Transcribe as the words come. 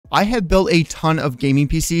I have built a ton of gaming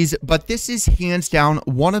PCs, but this is hands down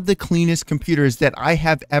one of the cleanest computers that I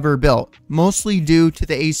have ever built, mostly due to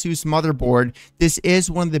the ASUS motherboard. This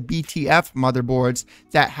is one of the BTF motherboards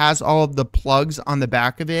that has all of the plugs on the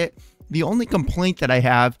back of it. The only complaint that I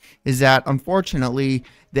have is that, unfortunately,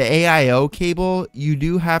 the AIO cable, you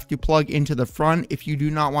do have to plug into the front if you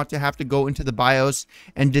do not want to have to go into the BIOS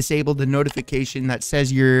and disable the notification that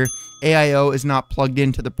says your AIO is not plugged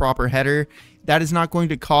into the proper header. That is not going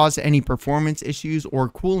to cause any performance issues or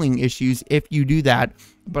cooling issues if you do that,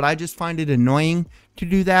 but I just find it annoying to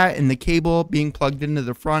do that, and the cable being plugged into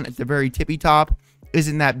the front at the very tippy top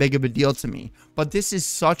isn't that big of a deal to me. But this is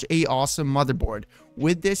such a awesome motherboard.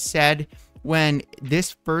 With this said, when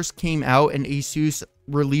this first came out and ASUS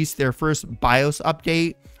released their first BIOS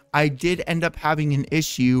update, I did end up having an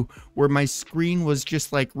issue where my screen was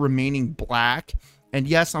just like remaining black. And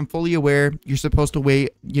yes, I'm fully aware you're supposed to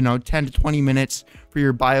wait, 10 to 20 minutes for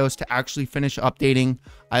your BIOS to actually finish updating.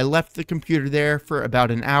 I left the computer there for about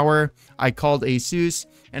an hour. I called ASUS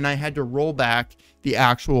and I had to roll back the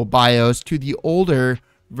actual BIOS to the older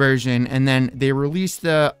version, and then they released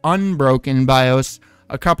the unbroken BIOS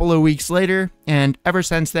a couple of weeks later, and ever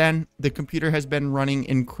since then the computer has been running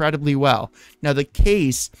incredibly well. Now, the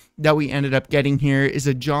case that we ended up getting here is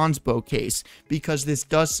a JONSBO case, because this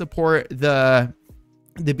does support the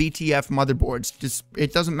BTF motherboards. Just,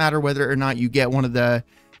 it doesn't matter whether or not you get one of the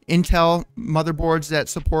Intel motherboards that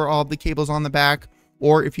support all of the cables on the back,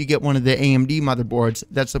 or if you get one of the AMD motherboards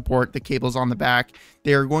that support the cables on the back,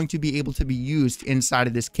 they are going to be able to be used inside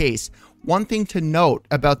of this case. One thing to note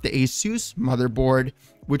about the ASUS motherboard,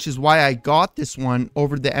 which is why I got this one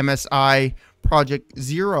over the MSI Project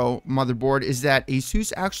Zero motherboard, is that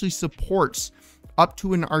ASUS actually supports up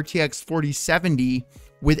to an RTX 4070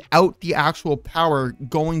 without the actual power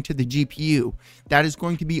going to the GPU. That is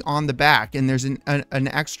going to be on the back, and there's an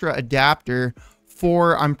extra adapter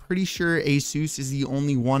for, I'm pretty sure ASUS is the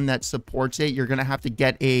only one that supports it. You're going to have to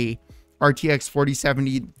get a RTX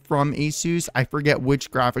 4070 from ASUS. I forget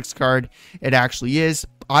which graphics card it actually is.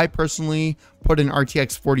 I personally put an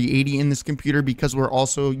RTX 4080 in this computer because we're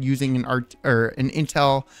also using an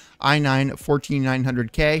Intel i9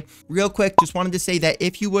 14900K. Real quick, just wanted to say that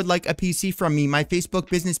if you would like a PC from me, my Facebook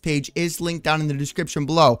business page is linked down in the description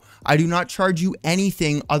below. I do not charge you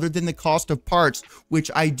anything other than the cost of parts,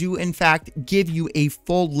 which I do in fact give you a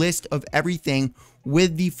full list of everything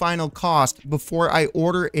with the final cost before I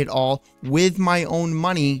order it all with my own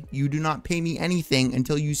money. You do not pay me anything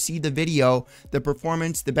until you see the video, the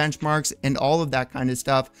performance, the benchmarks, and all of that kind of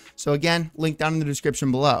stuff. So again, link down in the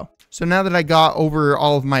description below. So now that I got over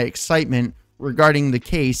all of my excitement regarding the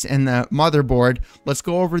case and the motherboard, let's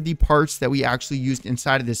go over the parts that we actually used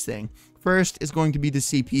inside of this thing. First is going to be the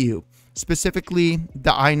CPU, specifically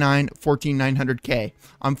the i9 14900K.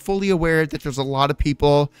 I'm fully aware that there's a lot of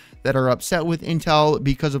people that are upset with Intel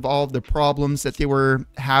because of all of the problems that they were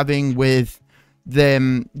having with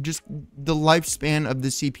them, just the lifespan of the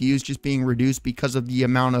CPUs just being reduced because of the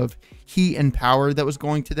amount of heat and power that was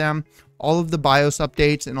going to them. All of the BIOS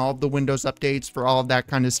updates and all of the Windows updates for all of that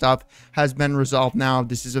kind of stuff has been resolved now.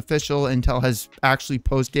 This is official. Intel has actually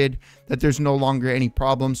posted that there's no longer any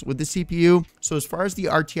problems with the CPU. So as far as the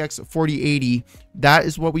RTX 4080, that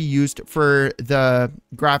is what we used for the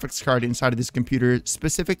graphics card inside of this computer,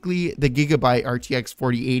 specifically the Gigabyte RTX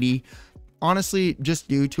 4080. Honestly, just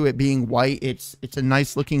due to it being white, it's a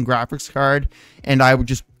nice looking graphics card, and I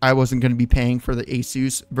wasn't going to be paying for the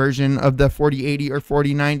ASUS version of the 4080 or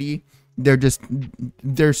 4090.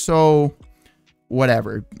 They're so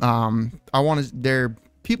whatever. I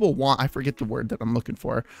forget the word that I'm looking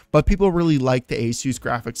for, but people really like the ASUS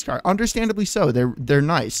graphics card, understandably so. They're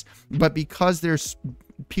nice, but because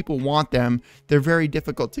people want them, they're very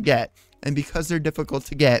difficult to get. And because they're difficult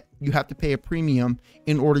to get, you have to pay a premium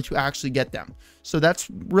in order to actually get them. So that's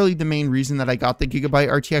really the main reason that I got the Gigabyte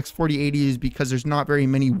RTX 4080, is because there's not very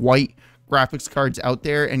many white graphics cards out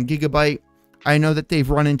there. And Gigabyte, I know that they've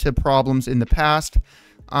run into problems in the past,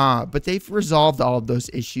 but they've resolved all of those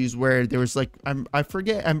issues where there was like, I'm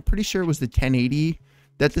pretty sure it was the 1080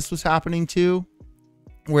 that this was happening to,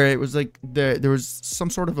 where it was like there was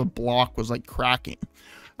some sort of a block was like cracking.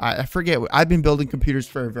 I forget. I've been building computers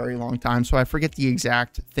for a very long time, so I forget the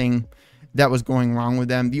exact thing that was going wrong with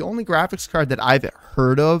them. The only graphics card that I've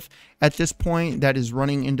heard of at this point that is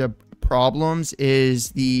running into problems is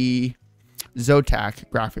the Zotac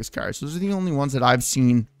graphics cards. Those are the only ones that I've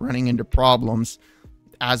seen running into problems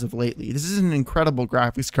as of lately. This is an incredible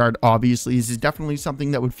graphics card, obviously. This is definitely something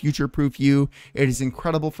that would future-proof you. It is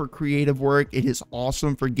incredible for creative work. It is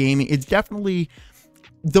awesome for gaming. It's definitely...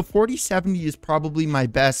 The 4070 is probably my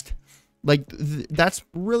best Like that's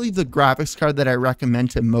really the graphics card that I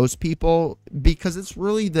recommend to most people, because it's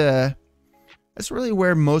really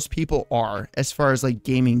where most people are as far as like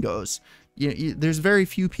gaming goes. There's very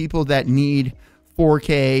few people that need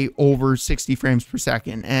 4K over 60 frames per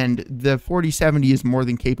second, and the 4070 is more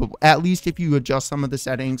than capable, at least if you adjust some of the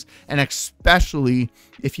settings, and especially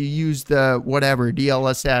if you use the whatever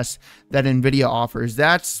DLSS that Nvidia offers.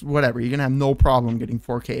 That's whatever, you're gonna have no problem getting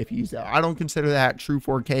 4K if you use that. I don't consider that true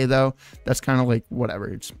 4K though. That's kind of like whatever,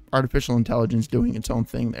 it's artificial intelligence doing its own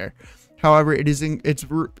thing there. However,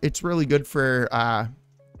 it's really good for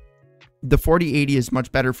the 4080 is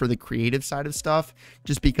much better for the creative side of stuff,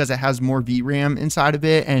 just because it has more VRAM inside of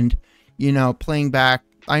it. And, you know, playing back,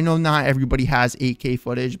 I know not everybody has 8K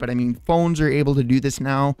footage, but I mean, phones are able to do this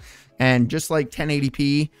now. And just like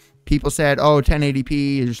 1080p, people said, oh,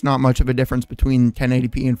 1080p, there's not much of a difference between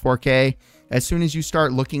 1080p and 4K. As soon as you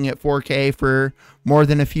start looking at 4K for more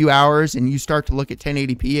than a few hours and you start to look at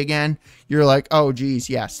 1080p again, you're like, oh,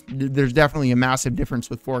 geez, yes, there's definitely a massive difference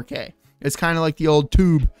with 4K. It's kind of like the old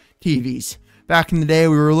tube TVs. Back in the day,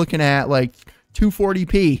 we were looking at like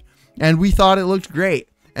 240p and we thought it looked great.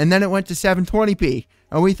 And then it went to 720p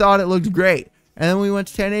and we thought it looked great. And then we went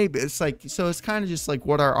to 1080p. It's like, so it's kind of just like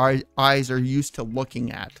what our eyes are used to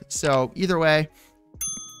looking at. So either way,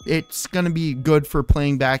 it's going to be good for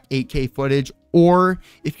playing back 8K footage. Or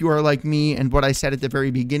if you are like me and what I said at the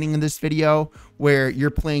very beginning of this video, where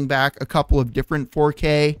you're playing back a couple of different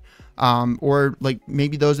 4K, or like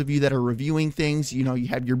maybe those of you that are reviewing things, you know, you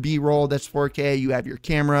have your B-roll that's 4K, you have your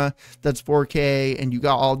camera that's 4K, and you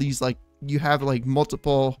got all these, like, you have like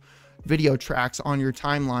multiple video tracks on your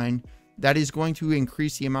timeline. That is going to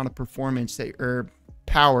increase the amount of performance that, or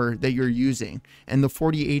power that you're using, and the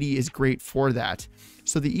 4080 is great for that.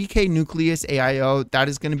 So the EK Nucleus AIO, that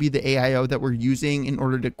is going to be the AIO that we're using in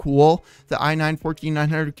order to cool the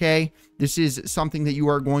i9-14900K. This is something that you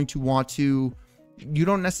are going to want to, you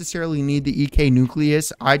don't necessarily need the EK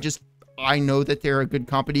Nucleus. I know that they're a good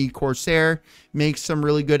company. Corsair makes some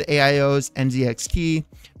really good AIOs. NZXT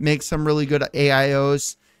makes some really good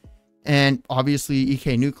AIOs. And obviously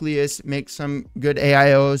EK Nucleus makes some good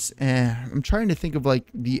AIOs. And I'm trying to think of like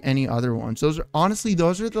any other ones. Those are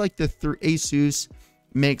like the ASUS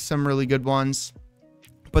makes some really good ones.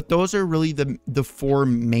 But those are really the four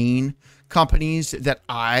main companies that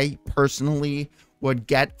I personally would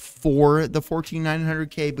get for the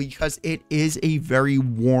 14900K, because it is a very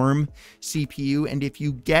warm CPU, and if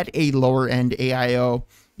you get a lower end AIO,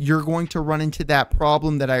 you're going to run into that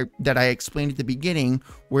problem that I explained at the beginning,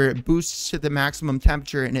 where it boosts to the maximum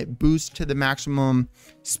temperature and it boosts to the maximum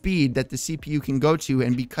speed that the CPU can go to,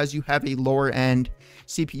 and because you have a lower end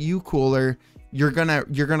CPU cooler, you're gonna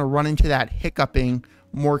run into that hiccuping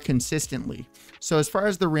more consistently. So as far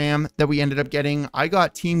as the RAM that we ended up getting, I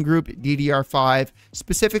got Team Group DDR5.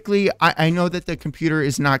 Specifically, I know that the computer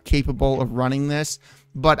is not capable of running this,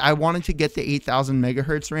 but I wanted to get the 8000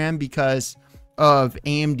 megahertz RAM because of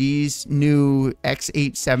AMD's new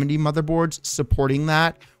X870 motherboards supporting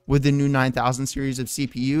that with the new 9000 series of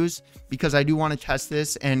CPUs, because I do want to test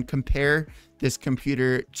this and compare this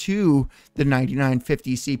computer to the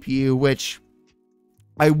 9950 CPU, which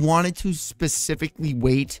I wanted to specifically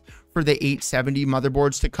wait for the 870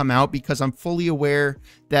 motherboards to come out, because I'm fully aware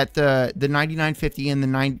that the 9950 and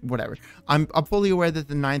the I'm fully aware that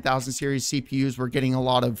the 9000 series CPUs were getting a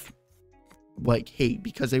lot of like hate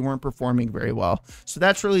because they weren't performing very well. So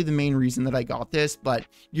that's really the main reason that I got this, but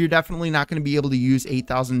you're definitely not going to be able to use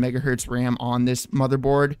 8000 megahertz RAM on this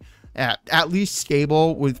motherboard. At least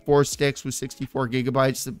stable with 4 sticks with 64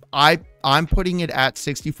 gigabytes. I'm putting it at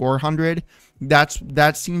 6400.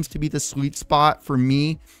 That seems to be the sweet spot for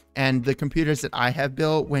me and the computers that I have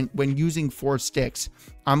built when using 4 sticks.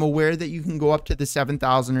 I'm aware that you can go up to the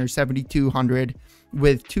 7000 or 7200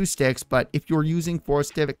 with 2 sticks, but if you're using 4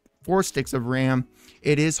 sticks of RAM,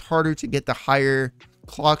 it is harder to get the higher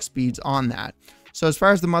clock speeds on that. So as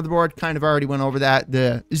far as the motherboard, kind of already went over that.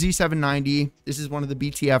 The Z790, this is one of the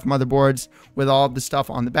BTF motherboards with all of the stuff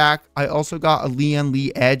on the back. I also got a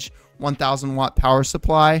Lee Edge 1000 watt power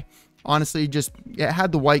supply. Honestly, just it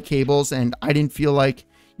had the white cables, and I didn't feel like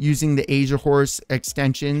using the Asia Horse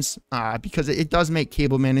extensions because it does make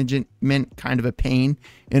cable management kind of a pain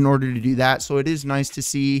in order to do that. So it is nice to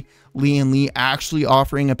see Lee actually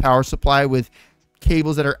offering a power supply with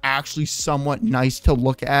cables that are actually somewhat nice to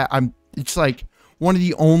look at. It's like one of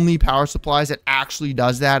the only power supplies that actually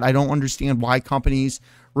does that. I don't understand why companies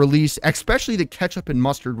release, especially the ketchup and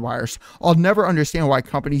mustard wires. I'll never understand why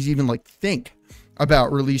companies even like think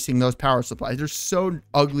about releasing those power supplies. They're so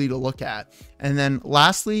ugly to look at. And then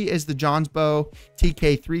lastly is the JONSBO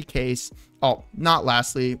TK3 case. Oh, not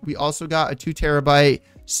lastly, we also got a 2 terabyte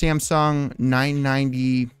Samsung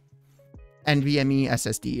 990 NVMe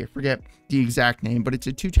SSD. I forget the exact name, but it's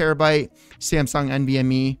a 2 terabyte Samsung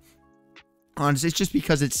NVMe. Honestly, it's just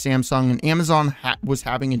because it's Samsung and Amazon was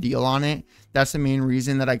having a deal on it. That's the main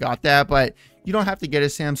reason that I got that. But you don't have to get a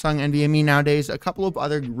Samsung NVMe nowadays. A couple of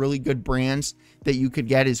other really good brands that you could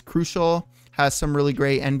get is Crucial, has some really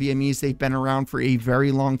great NVMe's. They've been around for a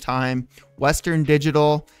very long time. Western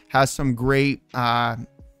Digital has some great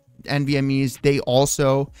NVMe's. They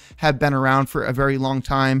also have been around for a very long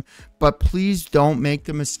time. But please don't make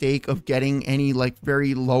the mistake of getting any like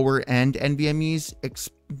very lower end NVMe's.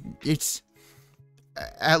 It's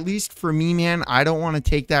at least for me, man, I don't want to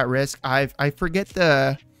take that risk. I forget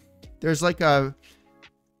there's like a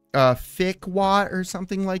FIC watt or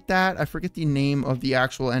something like that. I forget the name of the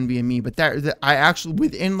actual NVMe, but I actually,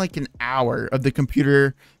 within like an hour of the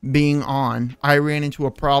computer being on, I ran into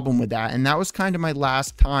a problem with that. And that was kind of my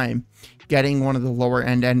last time getting one of the lower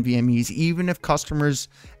end NVMe's, even if customers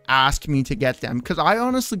asked me to get them. Because I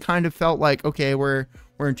honestly kind of felt like, okay, we're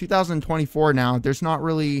in 2024 now. There's not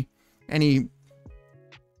really any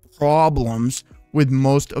problems with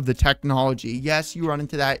most of the technology. Yes, you run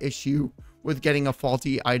into that issue with getting a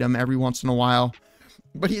faulty item every once in a while,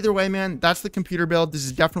 but either way, man, that's the computer build. This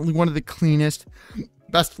is definitely one of the cleanest,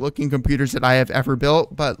 best looking computers that I have ever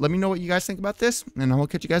built. But let me know what you guys think about this, and I will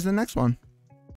catch you guys in the next one.